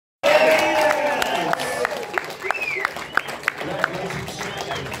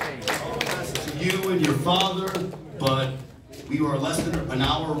father, but we are less than an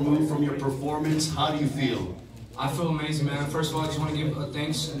hour removed from your performance. How do you feel? I feel amazing, man. First of all, I just want to give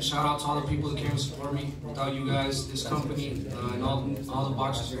thanks and shout out to all the people that came to support me. Without you guys, this company, and all the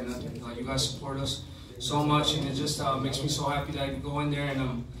boxers here, nothing. You guys support us so much, and it just makes me so happy that I can go in there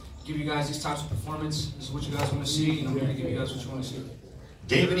and give you guys these types of performance. This is what you guys want to see, and I'm here to give you guys what you want to see.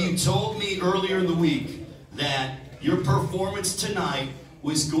 David, you told me earlier in the week that your performance tonight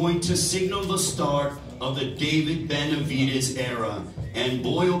was going to signal the start of the David Benavidez era. And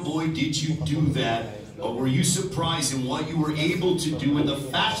boy, oh boy, did you do that. Were you surprised in what you were able to do and the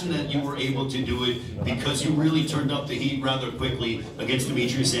fashion that you were able to do it, because you really turned up the heat rather quickly against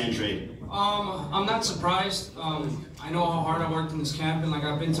Dmitry and Andrade? I'm not surprised. I know how hard I worked in this camp, and like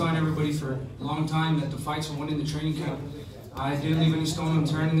I've been telling everybody for a long time that the fights are won in the training camp. I didn't leave any stone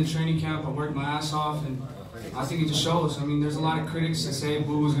unturned in the training camp. I worked my ass off, and I think it just shows. I mean, there's a lot of critics that say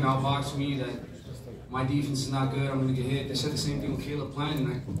Boo is going to outbox me, that my defense is not good, I'm going to get hit. They said the same thing with Caleb Plant, and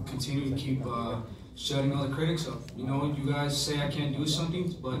I continue to keep shutting all the critics up. You know, you guys say I can't do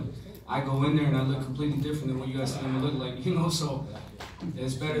something, but I go in there and I look completely different than what you guys think I'm going to look like, you know, so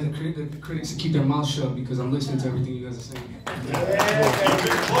it's better the critics to keep their mouth shut, because I'm listening to everything you guys are saying. You've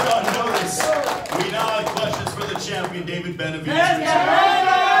been put on notice. We now have questions for the champion, David Benavidez.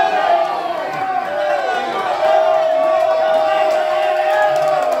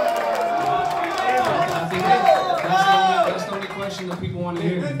 That people want to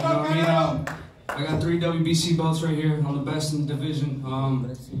hear. You know what I mean? I got 3 WBC belts right here. I'm the best in the division.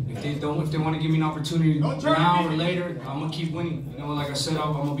 If they want to give me an opportunity now or later, I'm gonna keep winning. You know, like I said,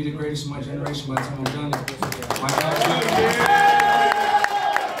 I'm gonna be the greatest in my generation by the time I'm done. My He's only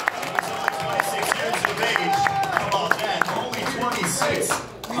 26 years of age. How about that? Only 26.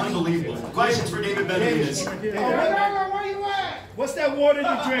 Unbelievable. Questions for David Benavidez. Where you at? What's that water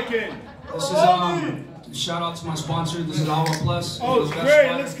you drinking? This is shout out to my sponsor. This is Alva Plus. Oh, it's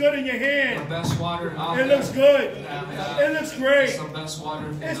great. It looks good in your hand. The best water out there. It looks good. It looks great. It's the best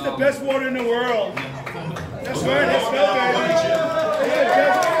water. It's the best water in the world. That's right. Let's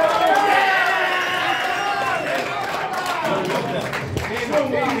go,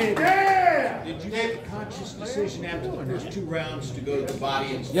 baby. Did you make a conscious decision after the first 2 rounds to go to the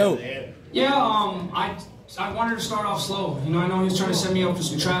body instead of the head? Yeah, I wanted to start off slow. You know, I know he's trying to set me up for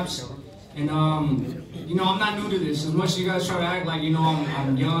some traps. And, you know, I'm not new to this. As much as you guys try to act like, you know,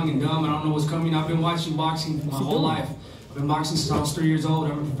 I'm young and dumb, I don't know what's coming. I've been watching boxing my whole life. I've been boxing since I was 3 years old.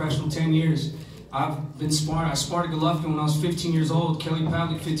 I've been professional 10 years. I've been sparring. I sparred Golovkin when I was 15 years old. Kelly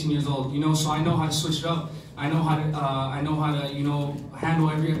Pavlik, 15 years old. You know, so I know how to switch it up. I know how to, you know, handle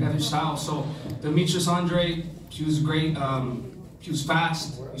every style. So Dmitry Andrade, he was great. He was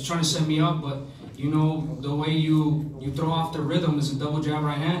fast. He's trying to set me up, but you know, the way you throw off the rhythm is a double jab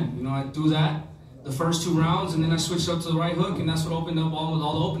right hand. You know, I do that the first 2 rounds, and then I switched up to the right hook, and that's what opened up all the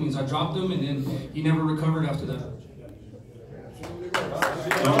openings. I dropped him, and then he never recovered after that.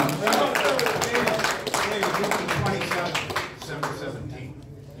 7-17.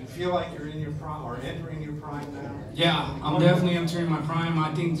 You feel like you're in your prime or entering your prime now? Yeah, I'm definitely entering my prime.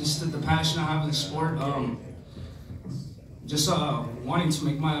 I think just the passion I have in the sport, just wanting to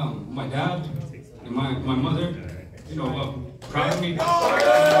make my dad and my mother, you know, proud of me.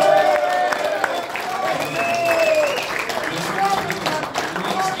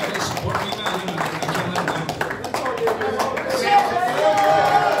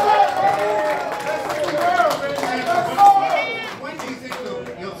 When do you think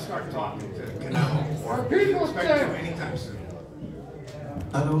you'll start talking to Canelo? Or do you expect to anytime soon?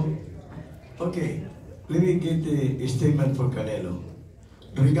 Hello? Okay, let me get a statement for Canelo.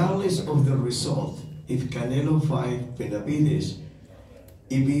 Regardless of the result, if Canelo fight Benavidez,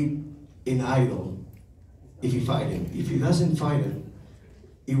 it be an idol if he fight him. If he doesn't fight him,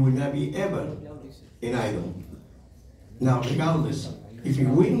 it will not be ever an idol. Now, regardless, if he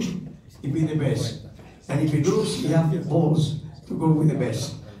wins, he be the best. And if he loses, he have the balls to go with the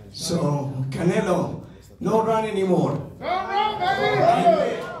best. So, Canelo, no run anymore.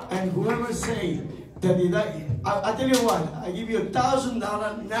 And whoever say that I tell you what, I give you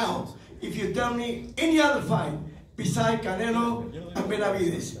 $1,000 now if you tell me any other fight besides Canelo and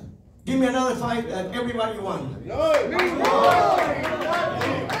Benavidez. Give me another fight that everybody won. No,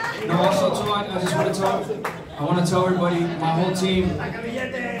 also too, I want to tell everybody, my whole team, I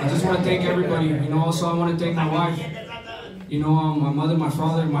just want to thank everybody. You know, also I want to thank my wife. You know, my mother, my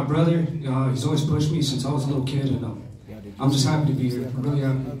father, my brother. He's always pushed me since I was a little kid, and I'm just happy to be here. I'm really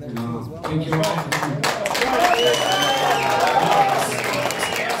happy. And, thank you all.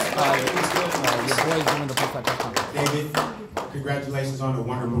 David, Congratulations on a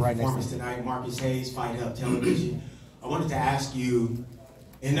wonderful performance tonight. Marcus Hayes, Fight Hub Television. I wanted to ask you,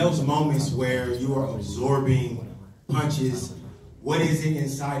 in those moments where you are absorbing punches, what is it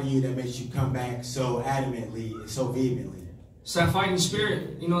inside of you that makes you come back so adamantly and so vehemently? It's that fighting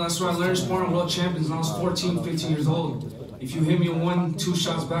spirit. You know, that's what I learned sparring world champions when I was 14, 15 years old. If you hit me 1, 2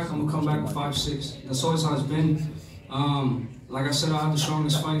 shots back, I'm gonna come back with 5, 6. That's always how it's been. Like I said, I have the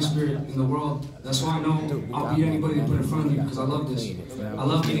strongest fighting spirit in the world. That's why I know I'll beat anybody they put in front of me, because I love this. I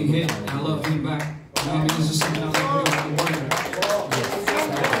love getting hit, and I love hitting back. You know what I mean? It's just something I love doing.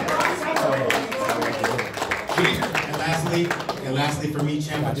 And lastly for me,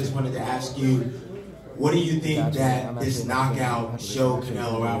 champ, I just wanted to ask you, what do you think that this knockout showed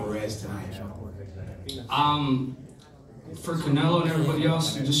Canelo Álvarez tonight? For Canelo and everybody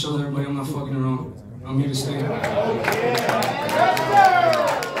else, it just shows everybody I'm not fucking around. I'm here to stay.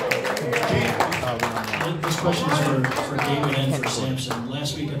 This question is for David and for Samson.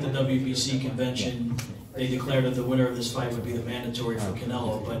 Last week at the WBC convention, they declared that the winner of this fight would be the mandatory for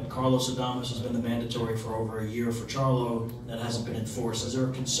Canelo, but Carlos Adames has been the mandatory for over a year for Charlo. That hasn't been enforced. Is there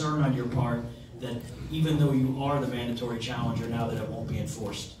a concern on your part that even though you are the mandatory challenger now, that it won't be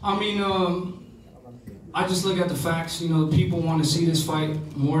enforced? I mean, I just look at the facts. You know, people want to see this fight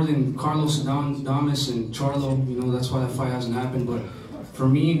more than Carlos Adames and Charlo. You know, that's why that fight hasn't happened. But for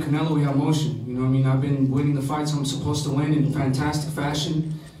me and Canelo, we have motion. You know what I mean? I've been winning the fights I'm supposed to win in fantastic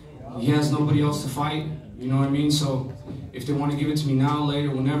fashion. He has nobody else to fight. You know what I mean? So if they want to give it to me now,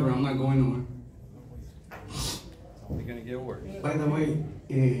 later, whenever, I'm not going nowhere. They're going to get worse. By the way,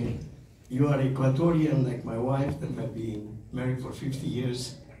 you are Ecuadorian like my wife that have been married for 50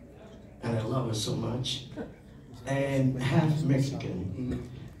 years. And I love her so much, and half Mexican.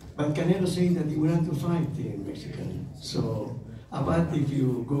 But Canelo saying that he would have to fight in Mexican. So, about if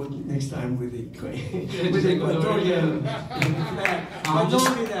you go next time with the Ecuadorian flag. But not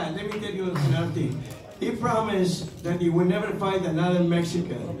only that, let me tell you another thing. He promised that he would never fight another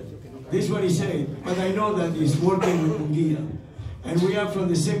Mexican. This is what he said, but I know that he's working with Munguia. And we are from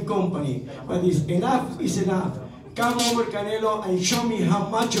the same company, but it's enough is enough. Come over, Canelo, and show me how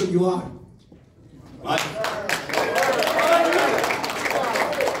macho you are.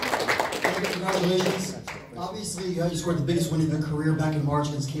 Congratulations. Obviously, you scored the biggest win of your career back in March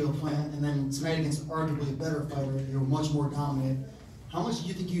against Caleb Plant, and then tonight against arguably a better fighter. You were much more dominant. How much do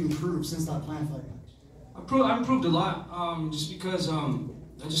you think you improved since that Plant fight? I improved a lot, just because I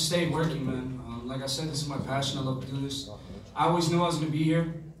just stayed working, man. Like I said, this is my passion. I love to do this. I always knew I was going to be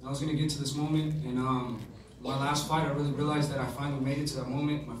here. I was going to get to this moment, and my last fight, I really realized that I finally made it to that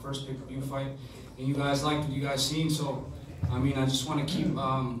moment, my first pay-per-view fight, and you guys liked what you guys seen, so, I mean, I just want to keep,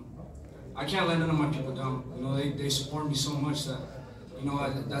 I can't let none of my people down. You know, they support me so much that, you know,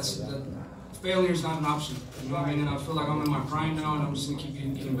 failure is not an option, you know what I mean, and I feel like I'm in my prime now, and I'm just going to keep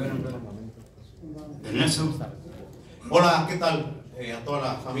getting better and better. Hola, ¿qué tal? A toda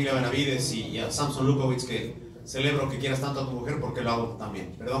la familia Benavidez y a Samson Lukowicz, que celebro que quieras tanto a tu mujer porque lo hago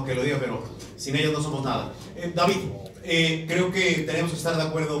también. Perdón que lo diga, pero sin ellos no somos nada. David, creo que tenemos que estar de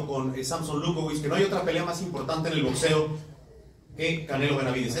acuerdo con Samson Lukowicz, que no hay otra pelea más importante en el boxeo que Canelo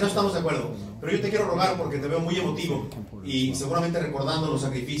Benavidez. En eso estamos de acuerdo. Pero yo te quiero rogar, porque te veo muy emotivo y seguramente recordando los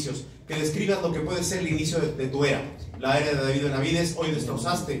sacrificios, que describas lo que puede ser el inicio de tu era, la era de David Benavidez. Hoy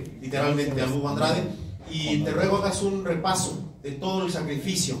destrozaste literalmente al Bivol Andrade y te ruego hagas un repaso de todo el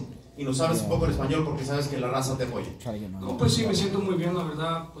sacrificio y nos hables un poco en español, porque sabes que la raza te apoya. No, pues sí, me siento muy bien, la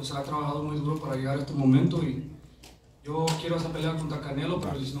verdad. Pues ha trabajado muy duro para llegar a este momento y yo quiero hacer pelea contra Canelo,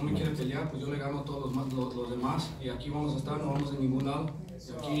 pero si no me quiere pelear, pues yo le gano a todos los demás. Y aquí vamos a estar, no vamos de ningún lado.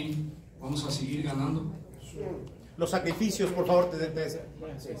 Y aquí vamos a seguir ganando. Los sacrificios, por favor,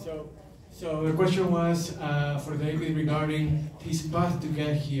 So the question was for David regarding his path to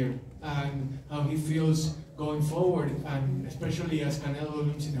get here and how he feels going forward, and especially as Canelo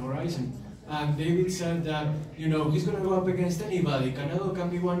looms in the horizon. And David said that, you know, he's going to go up against anybody. Canelo can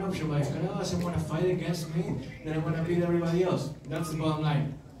be one option, but if Canelo doesn't want to fight against me, then I'm going to beat everybody else. That's the bottom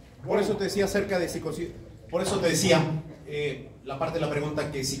line. Por eso te decía acerca de por eso te decía la parte de la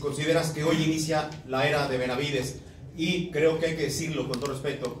pregunta, que si consideras que hoy inicia la era de Benavidez, y creo que hay que decirlo con todo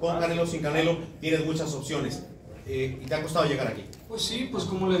respeto, con Canelo, sin Canelo, tienes muchas opciones, y te ha costado llegar aquí. Pues sí, pues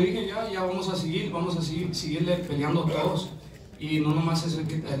como le dije, ya vamos a seguirle peleando todos. Y no nomás es el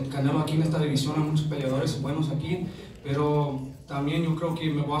Canelo aquí en esta división, hay muchos peleadores buenos aquí, pero también yo creo que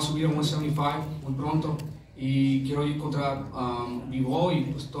me voy a subir a 175 muy pronto y quiero ir contra Bivol y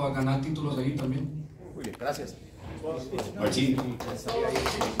pues ganar títulos de ahí también. Muy bien, gracias. Martín.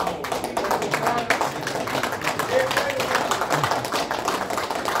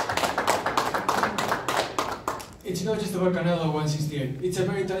 it's not just about Canelo 168. It's a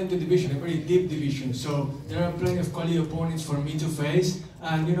very talented division, a very deep division. So there are plenty of quality opponents for me to face.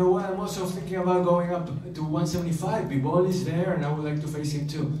 And you know what? I'm also thinking about going up to 175. Bivol is there, and I would like to face him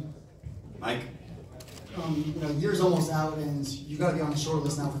too. Mike? Year's almost out, and you got to be on the short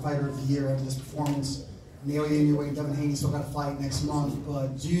list now for Fighter of the Year after this performance. Nail you in your way. Devin Haney still got to fight next month.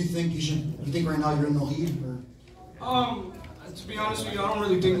 But do you think you think right now you're in the lead? Or? To be honest with you, I don't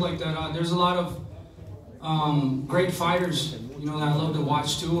really think like that. There's a lot of great fighters, that I love to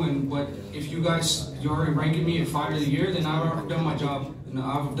watch too. But if you're already ranking me a Fighter of the Year, then I've already done my job.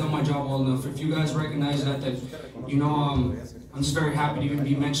 I've done my job well enough. If you guys recognize that, I'm just very happy to even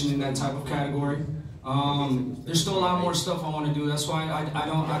be mentioned in that type of category. There's still a lot more stuff I want to do. That's why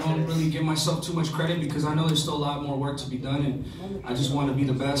I don't really give myself too much credit, because I know there's still a lot more work to be done, and I just want to be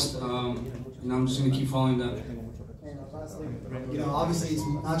the best. I'm just going to keep following that. Obviously it's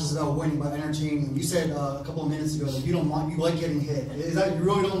not just about winning, but entertaining. You said a couple of minutes ago that you like getting hit. Is that you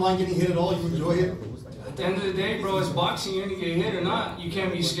really don't mind getting hit at all? You enjoy it? At the end of the day, bro, it's boxing. You're gonna get hit or not. You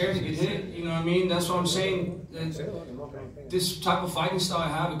can't be scared to get hit. You know what I mean? That's what I'm saying. This type of fighting style I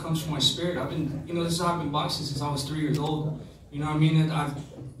have, it comes from my spirit. This is how I've been boxing since I was 3 years old. You know what I mean?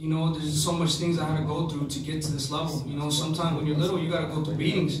 There's so much things I had to go through to get to this level. Sometimes when you're little, you gotta go through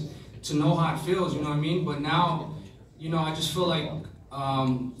beatings to know how it feels. You know what I mean? But now, I just feel like,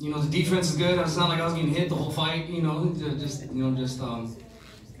 the defense is good. It's not like I was getting hit the whole fight.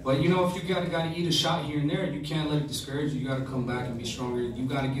 But if you gotta eat a shot here and there, you can't let it discourage you. You gotta come back and be stronger. You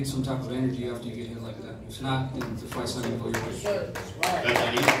gotta get some type of energy after you get hit like that. If not, then the fight's not gonna go your way.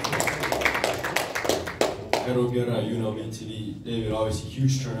 TV. David, obviously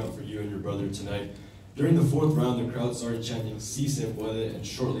huge turnout for you and your brother tonight. During the 4th round, the crowd started chanting "Si se puede," and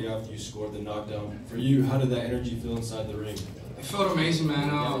shortly after you scored the knockdown. For you, how did that energy feel inside the ring? It felt amazing, man.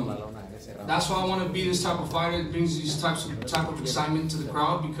 That's why I want to be this type of fighter. It brings these type of excitement to the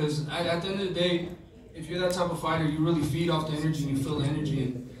crowd, because at the end of the day, if you're that type of fighter, you really feed off the energy and you feel the energy.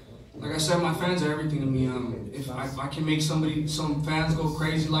 And like I said, my fans are everything to me. If I can make some fans go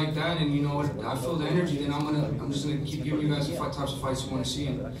crazy like that, and I feel the energy, then I'm just gonna keep giving you guys the types of fights you want to see.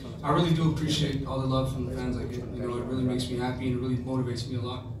 And I really do appreciate all the love from the fans I get. It really makes me happy and it really motivates me a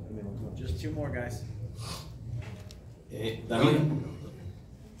lot. Just 2 more, guys. David,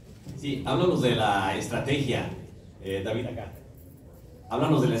 sí, háblanos de la estrategia, David, acá.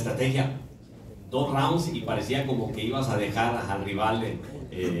 Háblanos de la estrategia. 2 rounds y parecía como que ibas a dejar al rival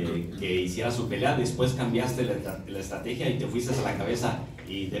que hiciera su pelea. Después cambiaste la estrategia y te fuiste a la cabeza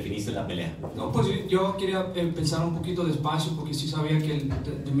y definiste la pelea. No, pues yo quería pensar un poquito despacio, porque sí sabía que el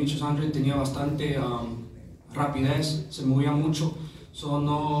Dmitry Andrade tenía bastante rapidez, se movía mucho.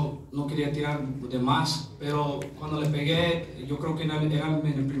 No quería tirar de más, pero cuando le pegué, yo creo que en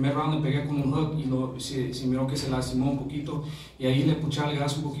el primer round le pegué con un hook y se miró que se lastimó un poquito, y ahí le puché el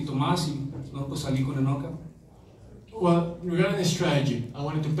gas un poquito más y pues salí con el knockout. Well, regarding the strategy, I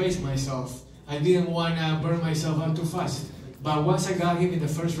wanted to pace myself. I didn't want to burn myself out too fast. But once I got him in the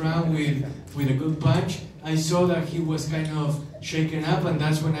first round with a good punch, I saw that he was kind of shaken up, and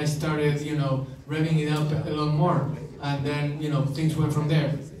that's when I started, revving it up a lot more. And then, things went from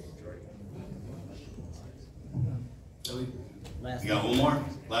there. You got one more?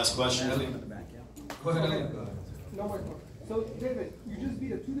 Last question. Go ahead, Elliot. No more. So, David, you just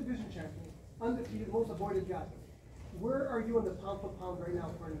beat a 2-division champion, undefeated, most avoided guy. Where are you in the pound for pound right now,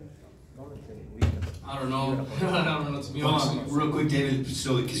 according to I don't know. I don't know, to be honest. Real quick, David,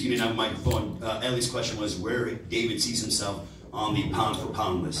 because you didn't have a microphone, Ellie's question was where David sees himself on the pound for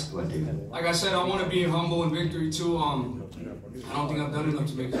pound list. Go ahead, David. Like I said, I want to be humble in victory too. I don't think I've done enough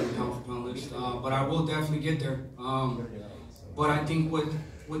to make it on the pound for pound list, but I will definitely get there. But I think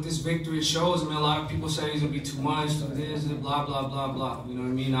with this victory it shows, a lot of people say it's gonna be too much, do this, and blah blah blah blah. You know what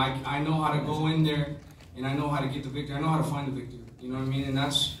I mean? I know how to go in there, and I know how to get the victory. I know how to find the victory. You know what I mean? And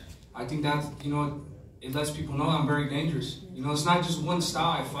I think that it lets people know I'm very dangerous. It's not just one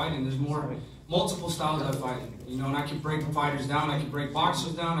style I fight in. There's multiple styles I fight in. And I can break fighters down. I can break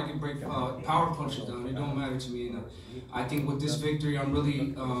boxers down. I can break power punchers down. It don't matter to me. And I think with this victory, I'm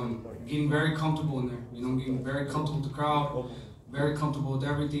really getting very comfortable in there. I'm getting very comfortable with the crowd, very comfortable with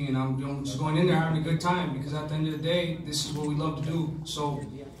everything, and I'm just going in there having a good time, because at the end of the day, this is what we love to do. So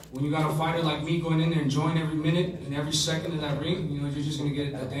when you got a fighter like me going in there, enjoying every minute and every second of that ring, you're just going to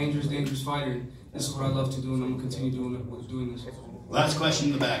get a dangerous, dangerous fighter. And this is what I love to do, and I'm going to continue doing this. Last question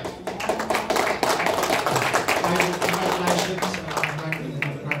in the back. Congratulations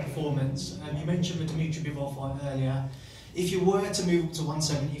on a great performance. You mentioned the Dmitry Bivol fight earlier. If you were to move to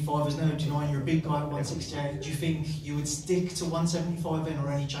 175, there's no denying you're a big guy at 168. Do you think you would stick to 175 then,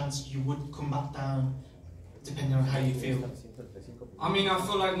 or any chance you would come back down depending on how you feel? I mean, I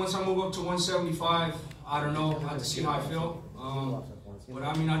feel like once I move up to 175, I don't know. I have to see how I feel. But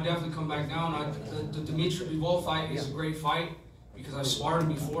I mean, I definitely come back down. The Dmitry Bivol fight is a great fight because I've sparred him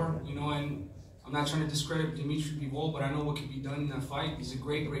before, you know, and I'm not trying to discredit Dmitry Bivol, but I know what can be done in that fight. He's a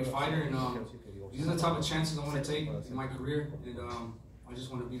great fighter, and these are the type of chances I want to take in my career, and I just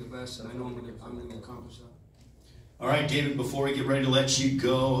want to be the best, and I know I'm going to accomplish that. All right, David, before we get ready to let you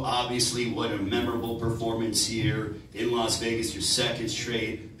go, obviously what a memorable performance here in Las Vegas, your second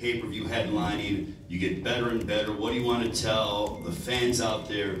straight pay-per-view headlining. You get better and better. What do you want to tell the fans out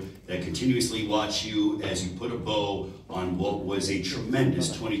there that continuously watch you as you put a bow on what was a tremendous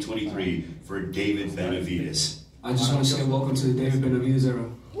 2023 for David Benavidez? I just want to say welcome to the David Benavidez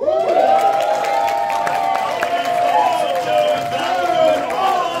era.